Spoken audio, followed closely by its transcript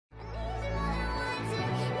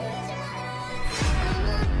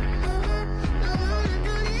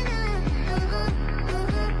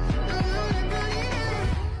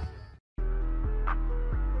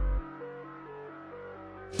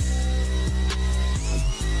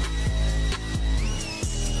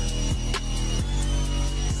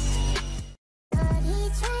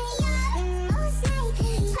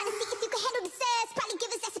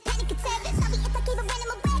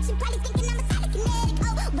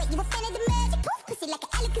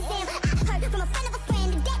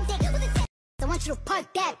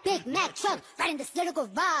that truck, right in this little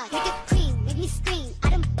garage. Make it cream, make me scream.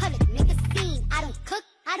 Out in public, make a scene. I don't cook,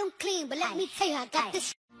 I don't clean, but let me tell you, I got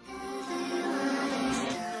this.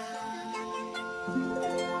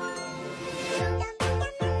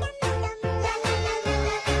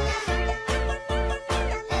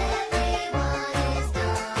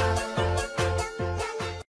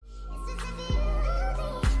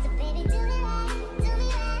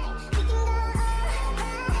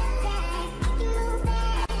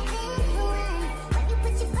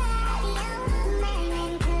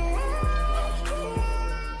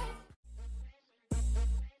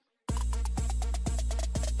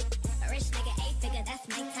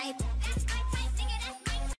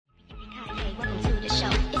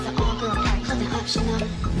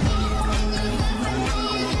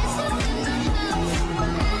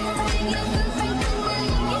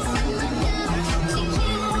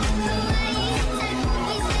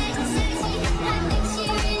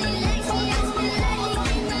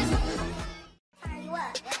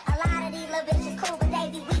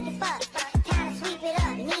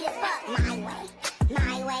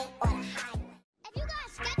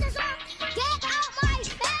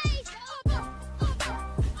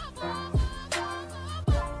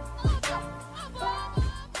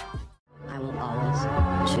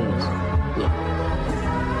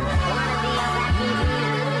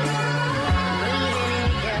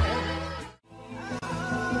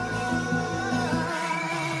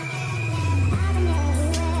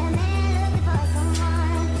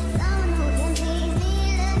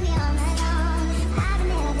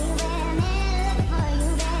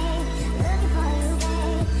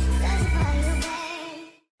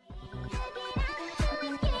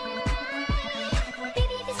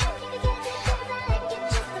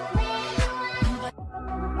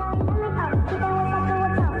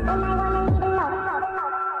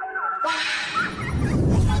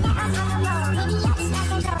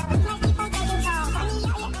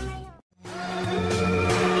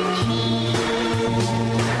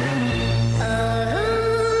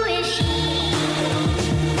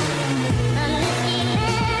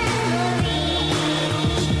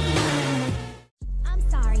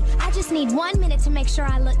 Need 1 minute to make sure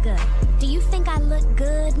I look good. Do you think I look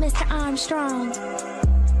good, Mr. Armstrong? 'Cause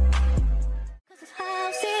this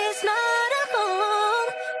house is not a home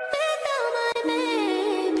without my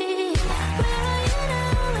baby. Where are you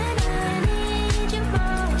now when I need you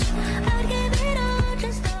most? I'd give it all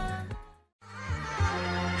just to...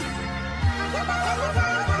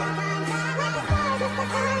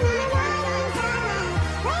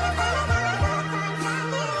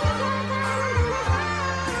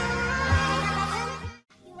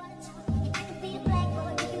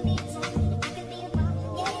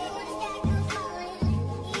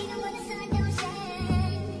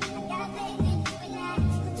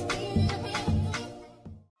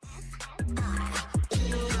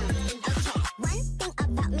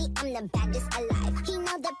 I'm the baddest alive. He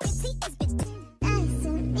know the prettiest bitch. Nice to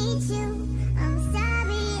meet you. I'm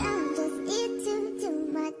sorry, I'm just into too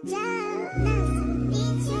much job. Nice to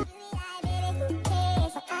meet you. Who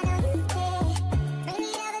cares? I know you care. Bring me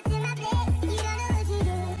over to my place. You don't know what you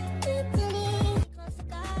do. Keep to me. Close to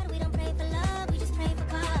God, we don't pray for love, we just pray for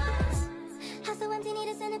cause. House so empty, need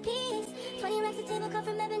a centerpiece. 20 racks of table cut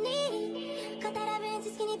from ebony. Cut that ever into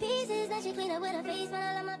skinny pieces. Then she clean up with her face when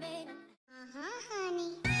I love my baby.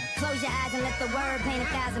 Honey. Close your eyes and let the word paint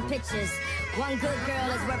 1,000 pictures. One good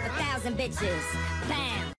girl is worth 1,000 bitches.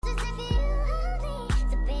 Bam!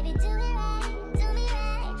 So baby, do it right, do me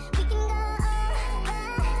right. We can go all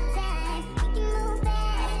time. We can move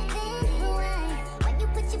fast and rewind. When you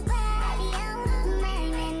put your body on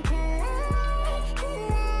mine and collide,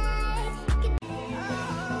 collide.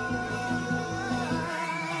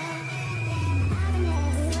 I've been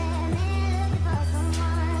everywhere, man, looking for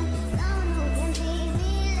someone who can please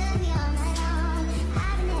me, love me all night long.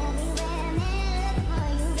 I've been everywhere, man, looking for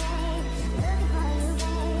you, babe. Looking for you,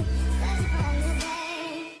 babe.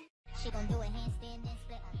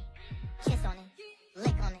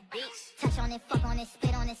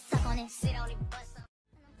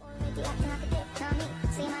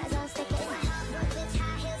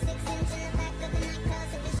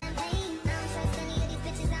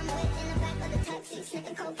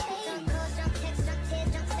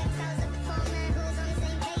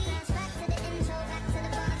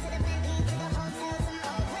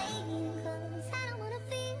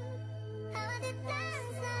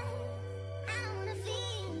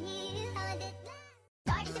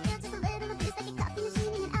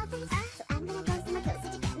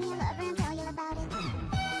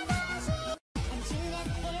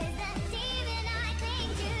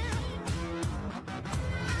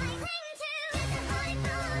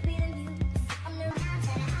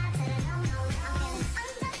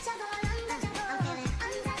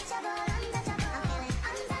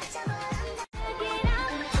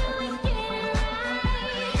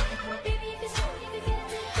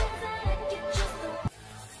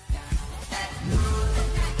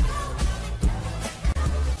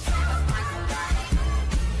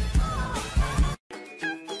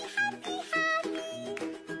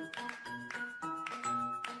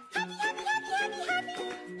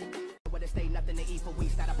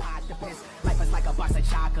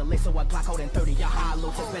 elixir, a Glock holding 30, your high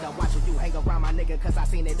looters. Better watch who you hang around, my nigga, cause I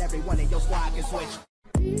seen it, everyone in your squad can switch.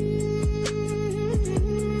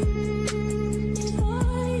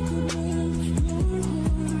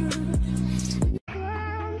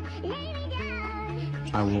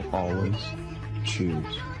 I will always choose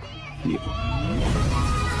you.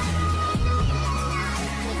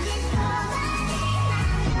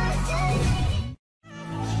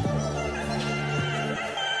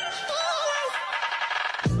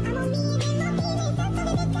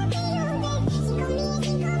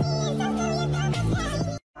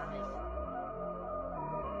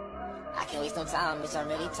 I can't waste no time, it's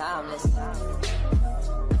already timeless.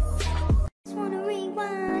 Just wanna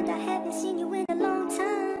rewind, I haven't seen you in a long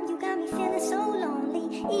time. You got me feeling so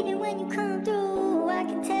lonely, even when you come through, I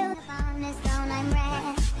can tell. On this zone, I'm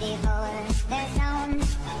ready for the zone.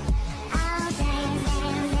 I'll dance,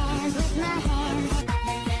 dance, dance with my hands.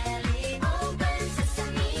 Open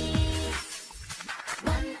sesame.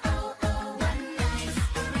 1001 nice,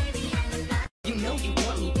 You know you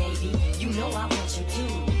want me, baby. You know I want you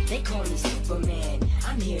too. They call me Superman.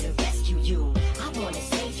 I'm here to rescue you. I wanna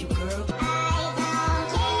save you, girl.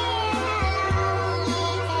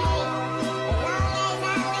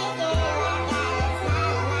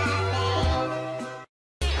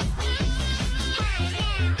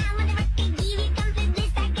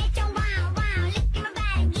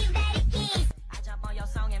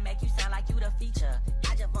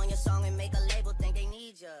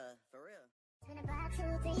 For real. Spin it back 2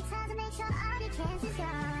 or 3 times to make sure all the chances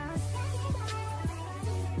gone.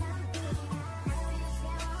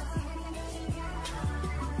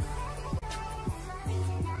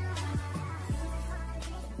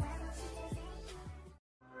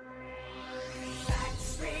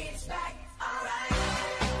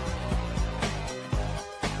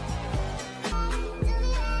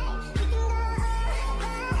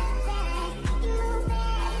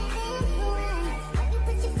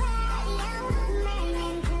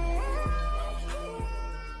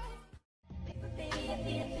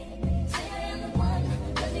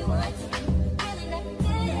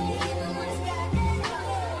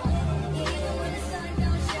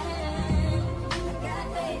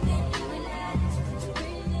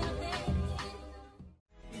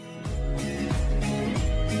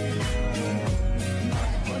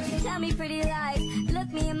 Pretty lies, look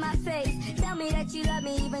me in my face. Tell me that you love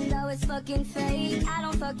me even though it's fucking fake. I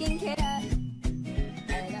don't fucking care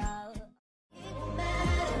at all. It won't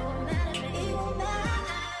matter, it won't matter, it won't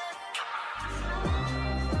matter.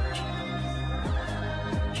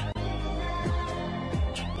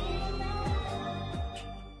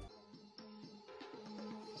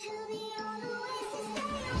 You'll be on the way to stay.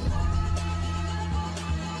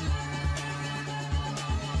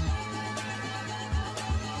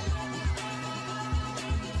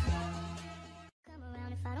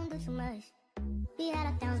 So much. We had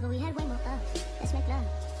our downs, but we had way more ups. Let's make love.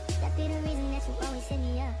 That be the reason that you always hit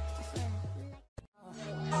me up. I swear.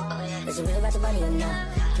 Is it real about the money or not?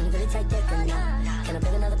 Can you really take dick or not? Can I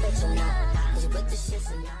bring another bitch or not? Cause you put this shit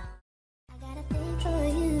or not? I got a thing for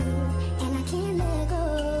you, and I can't let go.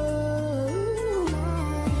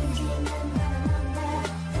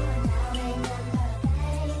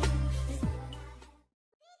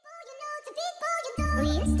 We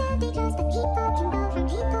used to be close, but people can go from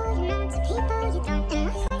people you know to people you don't. And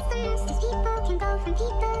what's worse than most is people can go from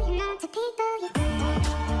people you know to people you don't.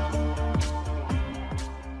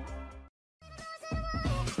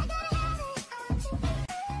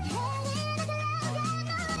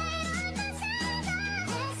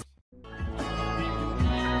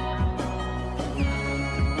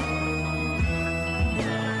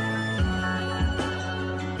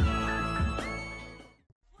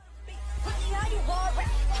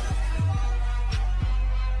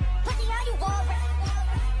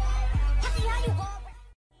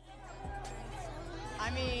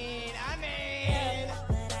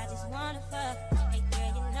 But I just wanna fuck. Hey girl,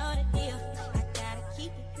 you know the deal. I gotta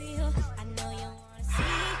keep it real. I know you wanna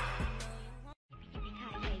see.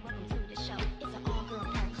 Welcome to the show. It's an all-girl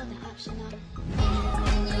part, clothing optional.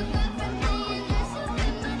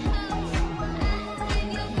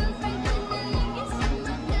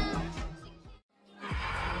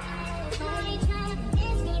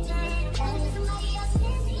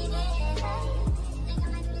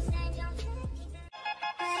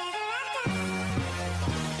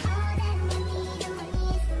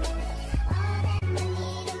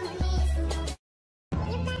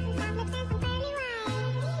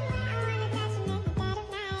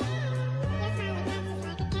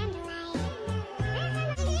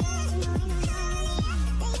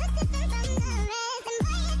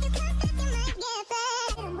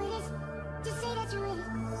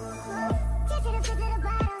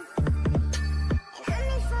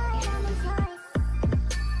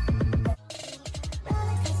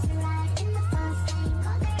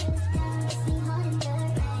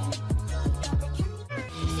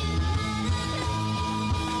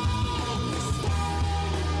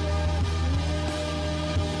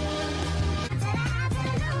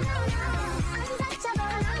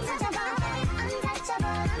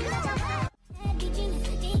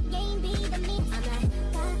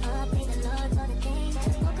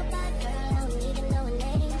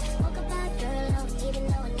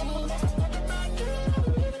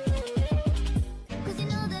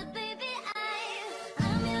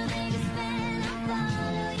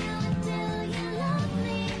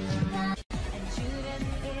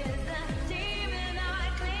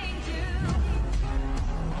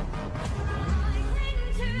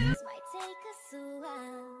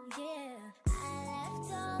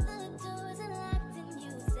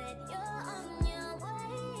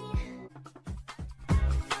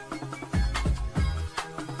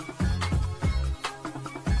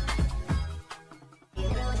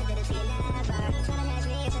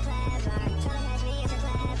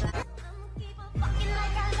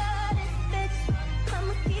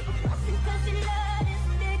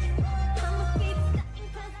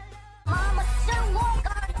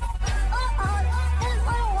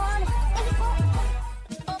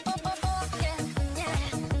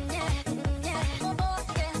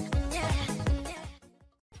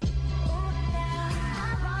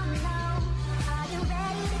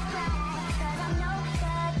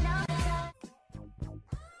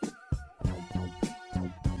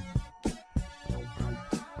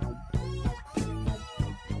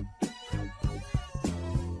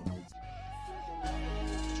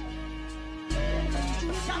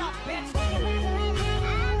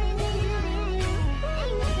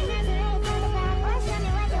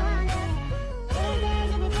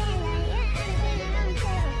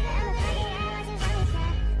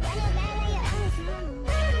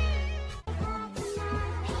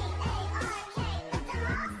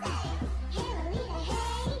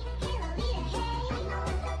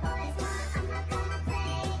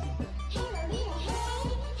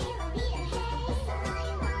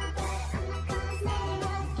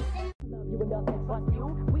 up and bust you.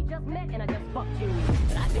 We just met and I just fucked you.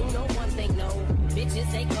 But I do know one thing, no.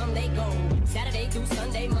 Bitches, they come, they go. Saturday through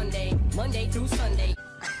Sunday, Monday through Sunday.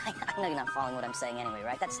 I know you're not following what I'm saying anyway,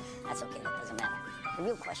 right? That's okay, that doesn't matter. The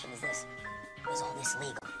real question is this: is all this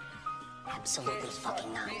legal? Absolutely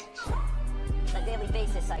fucking not. On a daily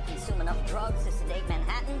basis, I consume enough drugs to sedate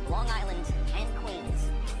Manhattan, Long Island, and Queens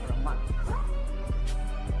for a month.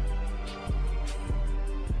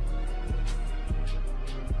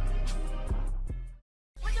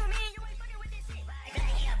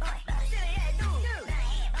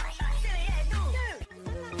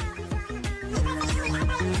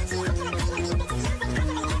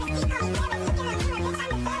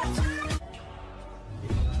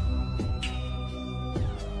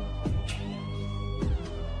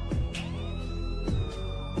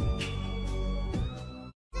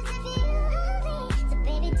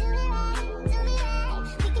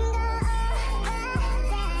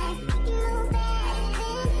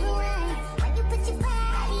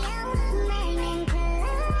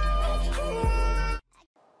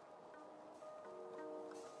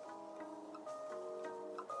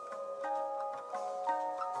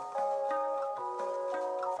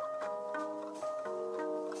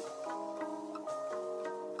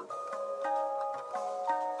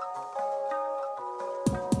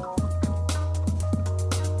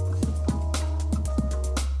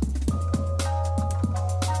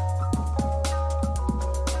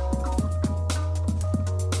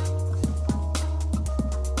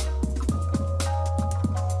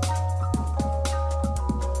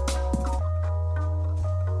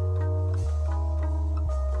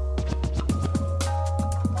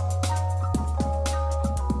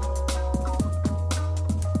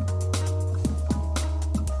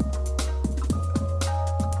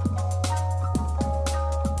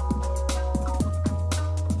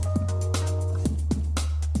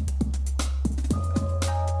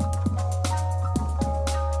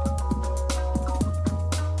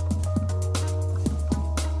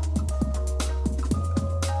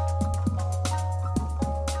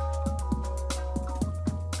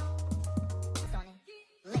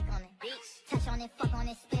 Fuck on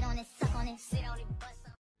it, spit on it, suck on it, sit on it, bust on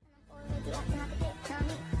it. You acting like a bitch, tell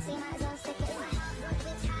me, so you might as well stick it.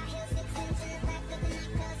 Bitch, high heels, 6 inches in the back of the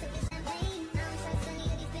nightclub, sipping champagne. I don't trust any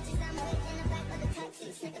of these bitches, I'm waiting in the back of the taxi,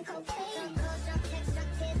 sniffing cocaine. Drunk calls, drunk texts, drunk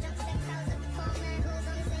tears, drunk sex, I was up to 4 man, who's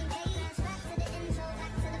on the same page. Back to the intro,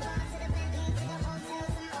 back to the bar, to the Bentley, to the hotel,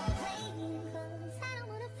 to my old plane. 'Cause I don't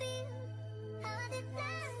wanna feel how I did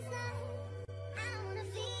last night. I don't wanna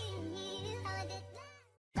feel how I did last.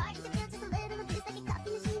 Dark as it feels, just a little of this, like a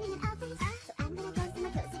coffee machine in an outfit. So I'm gonna close to my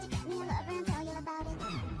clothes, did you get me a lover and tell you about it?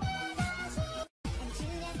 And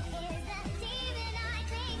Judas is the demon I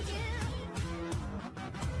cling to.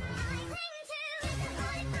 I cling to is the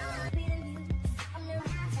body for beauty. I'm new,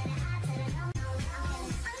 untouchable,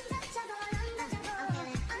 untouchable,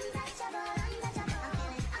 untouchable,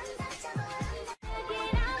 untouchable.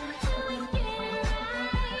 Get out, do it, get right.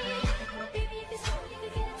 Baby, if it's wrong, you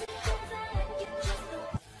can get it together and get just the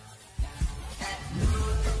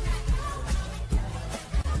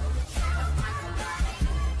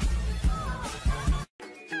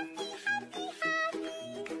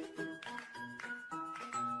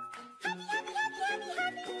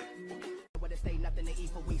Where stay nothing to eat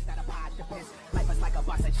for weeks, not a pot to piss. Life is like a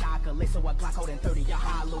box of chocolate, so a Glock holding 30, your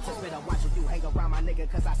hollow. Just better watch if you hang around my nigga,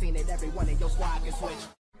 cause I seen it every one in your squad can switch.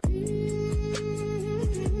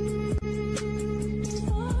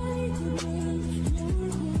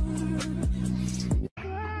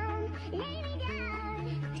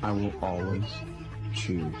 I will always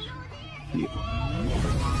choose you.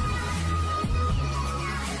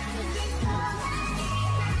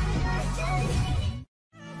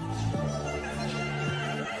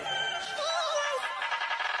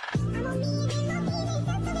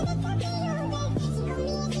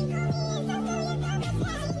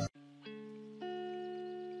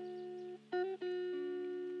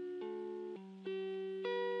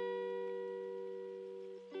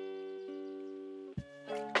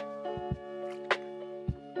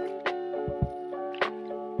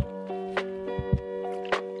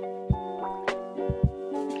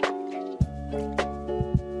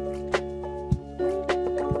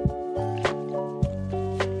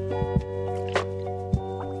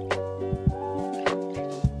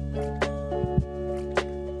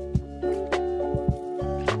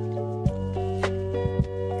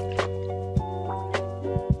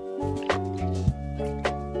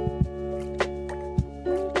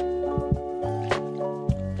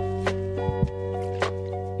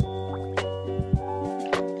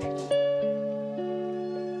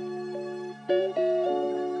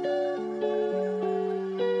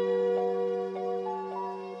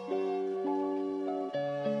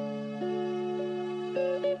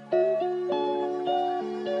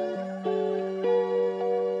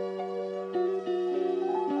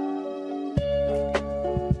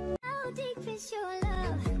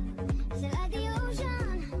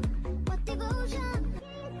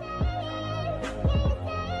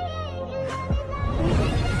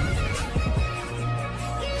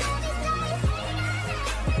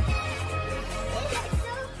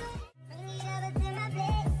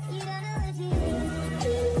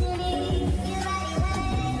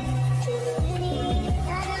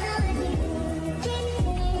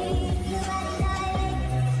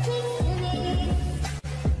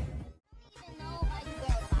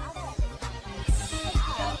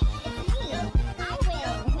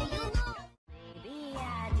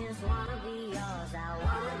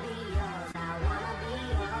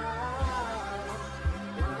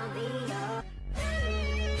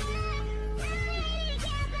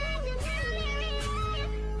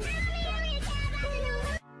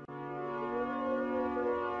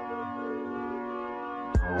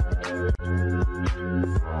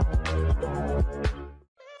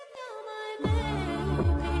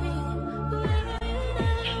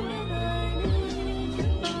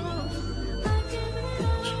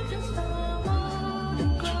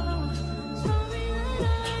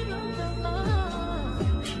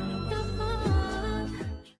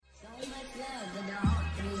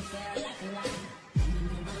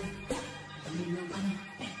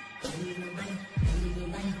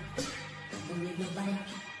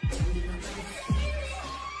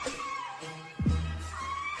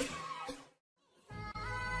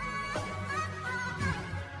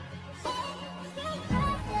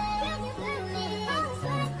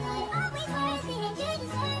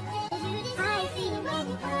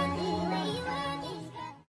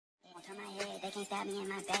 Stab me in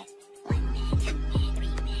my back. 1 man, 2 man, 3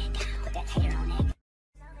 man down. Put that tater on it.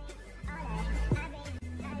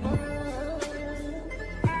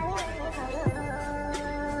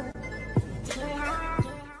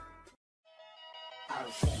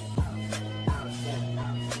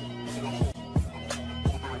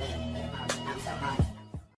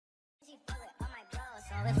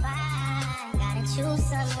 If I gotta choose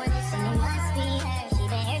someone, then it must be her. She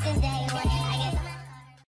been here since day one.